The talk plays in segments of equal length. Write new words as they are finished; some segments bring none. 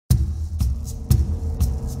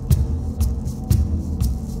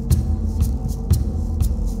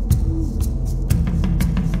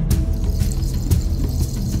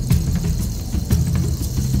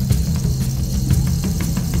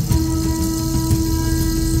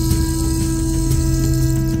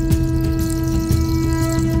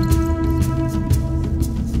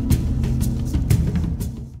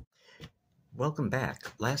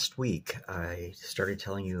Last week, I started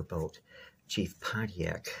telling you about Chief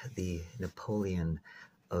Pontiac, the Napoleon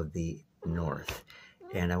of the North.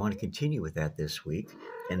 And I want to continue with that this week.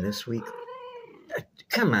 And this week,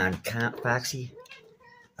 come on, Foxy.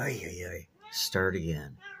 Ay, ay, ay. Start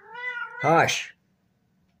again. Hush.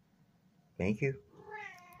 Thank you.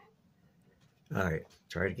 All right,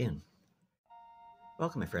 try it again.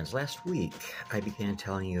 Welcome, my friends. Last week, I began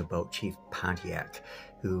telling you about Chief Pontiac,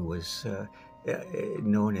 who was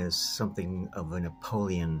known as something of a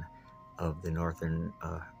Napoleon of the northern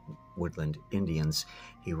woodland Indians.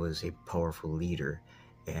 He was a powerful leader,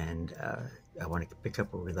 and I want to pick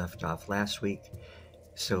up where we left off last week,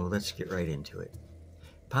 so let's get right into it.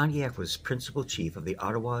 Pontiac was principal chief of the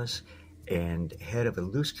Ottawas and head of a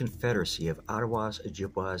loose confederacy of Ottawas,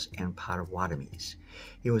 Ojibwas, and Potawatomis.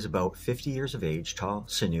 He was about 50 years of age, tall,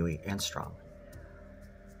 sinewy, and strong.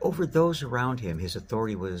 Over those around him, his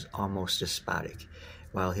authority was almost despotic.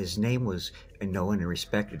 While his name was known and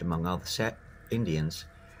respected among all the Indians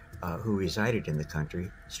who resided in the country,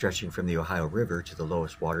 stretching from the Ohio River to the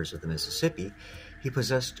lowest waters of the Mississippi, he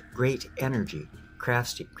possessed great energy,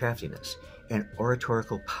 craftiness, and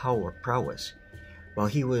oratorical prowess. While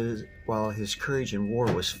his courage in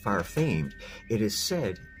war was far famed, it is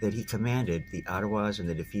said that he commanded the Ottawas in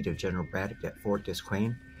the defeat of General Braddock at Fort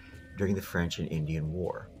Duquesne during the French and Indian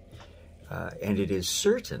War. And it is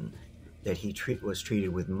certain that he was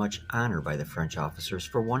treated with much honor by the French officers,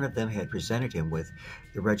 for one of them had presented him with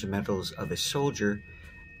the regimentals of a soldier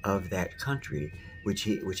of that country, which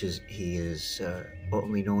he is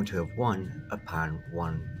only known to have won upon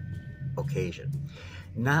one occasion.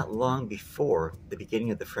 Not long before the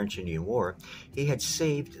beginning of the French-Indian War, he had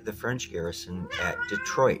saved the French garrison at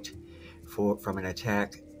Detroit from an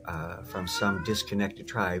attack from some disconnected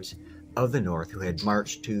tribes of the North who had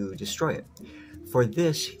marched to destroy it. For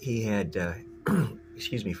this, he had been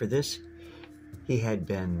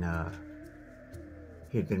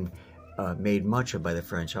made much of by the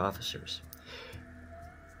French officers.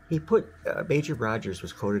 Major Rogers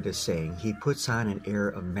was quoted as saying, "He puts on an air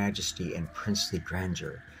of majesty and princely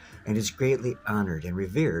grandeur, and is greatly honored and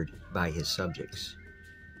revered by his subjects."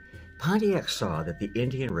 Pontiac saw that the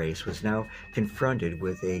Indian race was now confronted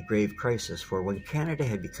with a grave crisis, for when Canada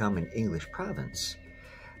had become an English province,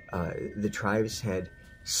 the tribes had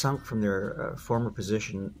sunk from their former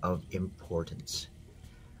position of importance.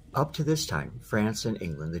 Up to this time, France and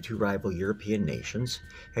England, the two rival European nations,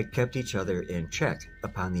 had kept each other in check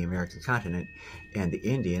upon the American continent, and the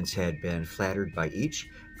Indians had been flattered by each,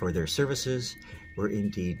 for their services were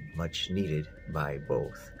indeed much needed by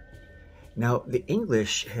both. Now, the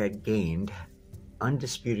English had gained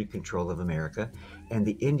undisputed control of America, and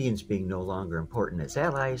the Indians, being no longer important as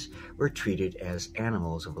allies, were treated as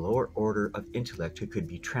animals of a lower order of intellect who could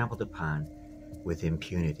be trampled upon with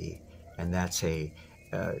impunity. And that's leaving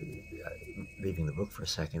the book for a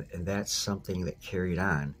second, and that's something that carried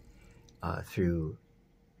on through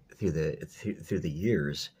the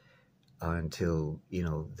years until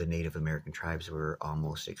the Native American tribes were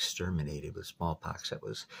almost exterminated with smallpox that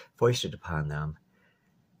was foisted upon them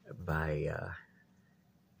by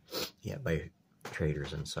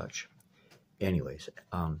traders and such. Anyways,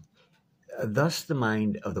 thus the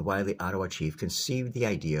mind of the wily Ottawa chief conceived the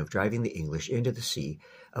idea of driving the English into the sea,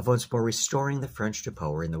 of once more restoring the French to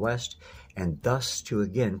power in the West, and thus to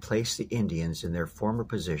again place the Indians in their former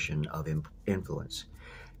position of influence.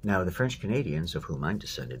 Now, the French Canadians, of whom I'm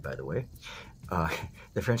descended, by the way,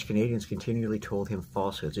 the French Canadians continually told him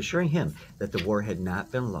falsehoods, assuring him that the war had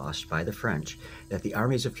not been lost by the French, that the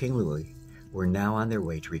armies of King Louis were now on their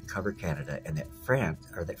way to recover Canada, and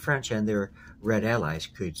that French and their Red allies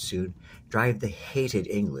could soon drive the hated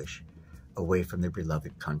English away from their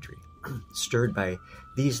beloved country. Stirred by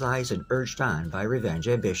these lies and urged on by revenge,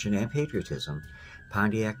 ambition, and patriotism,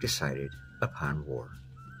 Pontiac decided upon war.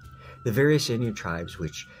 The various Indian tribes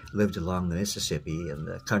which lived along the Mississippi and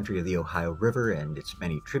the country of the Ohio River and its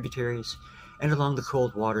many tributaries, and along the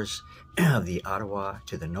cold waters of the Ottawa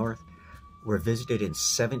to the north, were visited in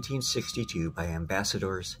 1762 by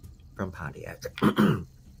ambassadors from Pontiac.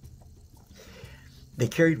 They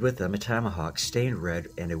carried with them a tomahawk stained red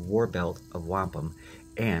and a war belt of wampum,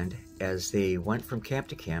 and as they went from camp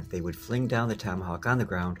to camp, they would fling down the tomahawk on the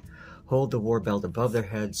ground, hold the war belt above their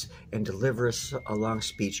heads, and deliver a long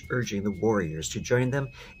speech urging the warriors to join them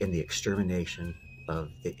in the extermination of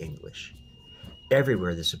the English.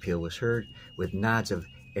 Everywhere this appeal was heard, with nods and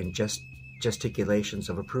gesticulations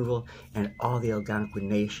of approval, and all the Algonquin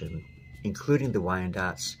nation, including the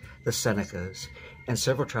Wyandots, the Senecas, and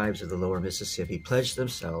several tribes of the lower Mississippi, pledged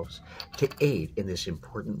themselves to aid in this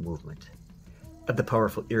important movement. Of the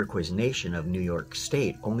powerful Iroquois nation of New York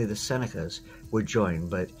State, only the Senecas would join,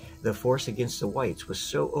 but the force against the whites was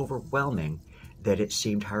so overwhelming that it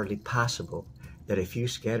seemed hardly possible that a few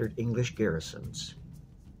scattered English garrisons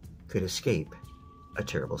could escape a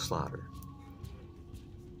terrible slaughter.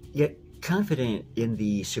 Yet, confident in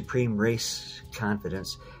the supreme race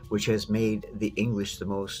confidence which has made the English the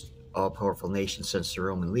most all-powerful nation since the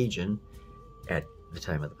Roman legion, at the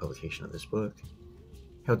time of the publication of this book,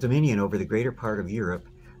 held dominion over the greater part of Europe,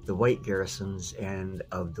 the white garrisons and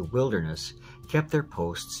of the wilderness kept their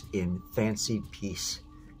posts in fancied peace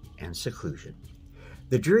and seclusion.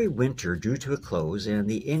 The dreary winter drew to a close, and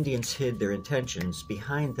the Indians hid their intentions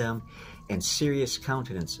behind them and serious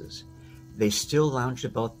countenances. They still lounged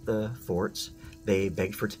about the forts. They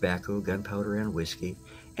begged for tobacco, gunpowder, and whiskey,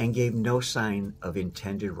 and gave no sign of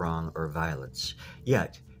intended wrong or violence.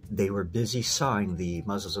 Yet they were busy sawing the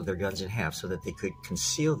muzzles of their guns in half so that they could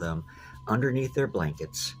conceal them underneath their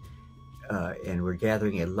blankets, and were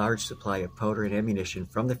gathering a large supply of powder and ammunition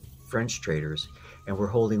from the French traders, and were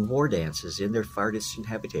holding war dances in their far distant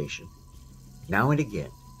habitation. Now and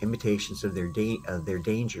again, intimations of their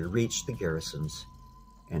danger reached the garrisons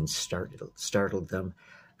and startled them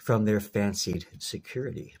from their fancied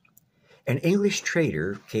security. An English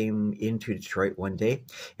trader came into Detroit one day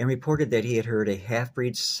and reported that he had heard a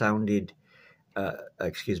half-breed scoundrel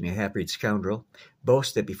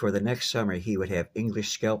boast that before the next summer he would have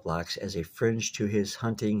English scalp locks as a fringe to his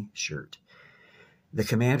hunting shirt. The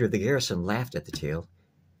commander of the garrison laughed at the tale,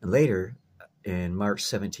 and later, in March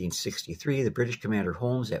 1763, the British commander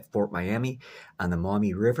Holmes at Fort Miami on the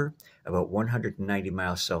Maumee River, about 190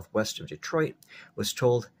 miles southwest of Detroit, was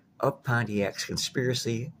told of Pontiac's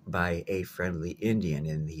conspiracy by a friendly Indian,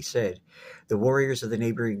 and he said, "The warriors of the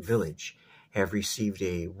neighboring village have received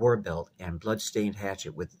a war belt and blood-stained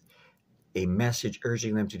hatchet with a message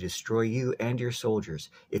urging them to destroy you and your soldiers.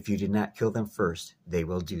 If you did not kill them first, they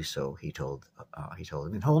will do so," he told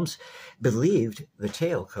him. And Holmes believed the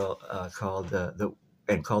tale, called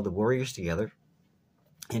the warriors together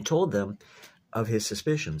and told them of his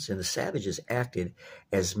suspicions. And the savages acted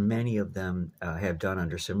as many of them have done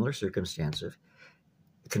under similar circumstances,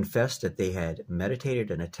 confessed that they had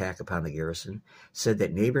meditated an attack upon the garrison, said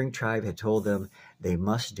that neighboring tribe had told them they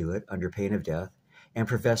must do it under pain of death, and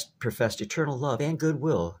professed eternal love and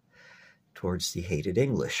goodwill towards the hated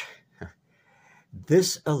English.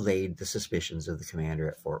 This allayed the suspicions of the commander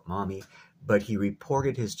at Fort Maumee, but he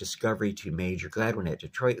reported his discovery to Major Gladwin at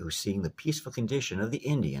Detroit, who, seeing the peaceful condition of the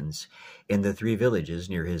Indians in the three villages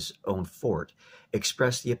near his own fort,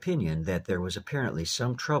 expressed the opinion that there was apparently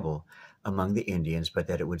some trouble among the Indians, but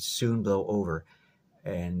that it would soon blow over.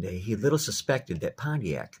 And he little suspected that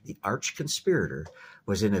Pontiac, the arch-conspirator,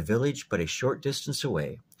 was in a village but a short distance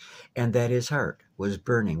away, and that his heart was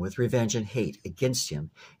burning with revenge and hate against him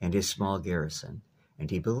and his small garrison. And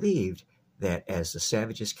he believed that as the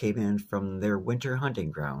savages came in from their winter hunting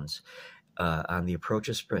grounds on the approach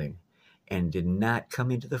of spring, and did not come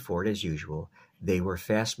into the fort as usual, they were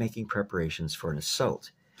fast making preparations for an assault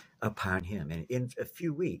upon him. And in a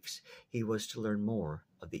few weeks, he was to learn more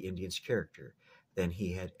of the Indians' character than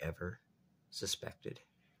he had ever suspected.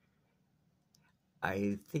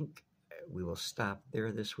 I think we will stop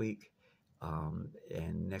there this week,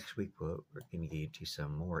 and next week we're going to get into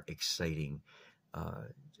some more exciting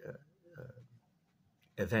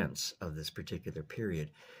events of this particular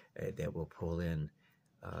period that will pull in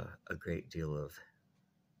a great deal of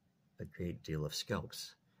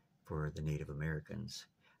scalps for the Native Americans.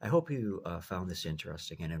 I hope you found this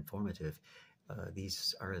interesting and informative.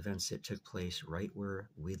 These are events that took place right where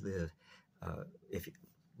we live,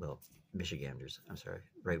 Michiganders,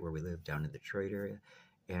 right where we live down in the Detroit area,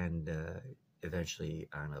 and eventually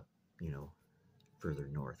on up, further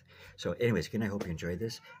north. So anyways, again, I hope you enjoyed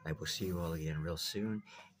this. I will see you all again real soon,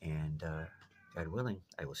 and God willing,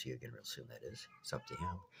 I will see you again real soon, that is. It's up to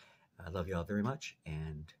him. I love you all very much,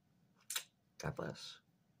 and God bless.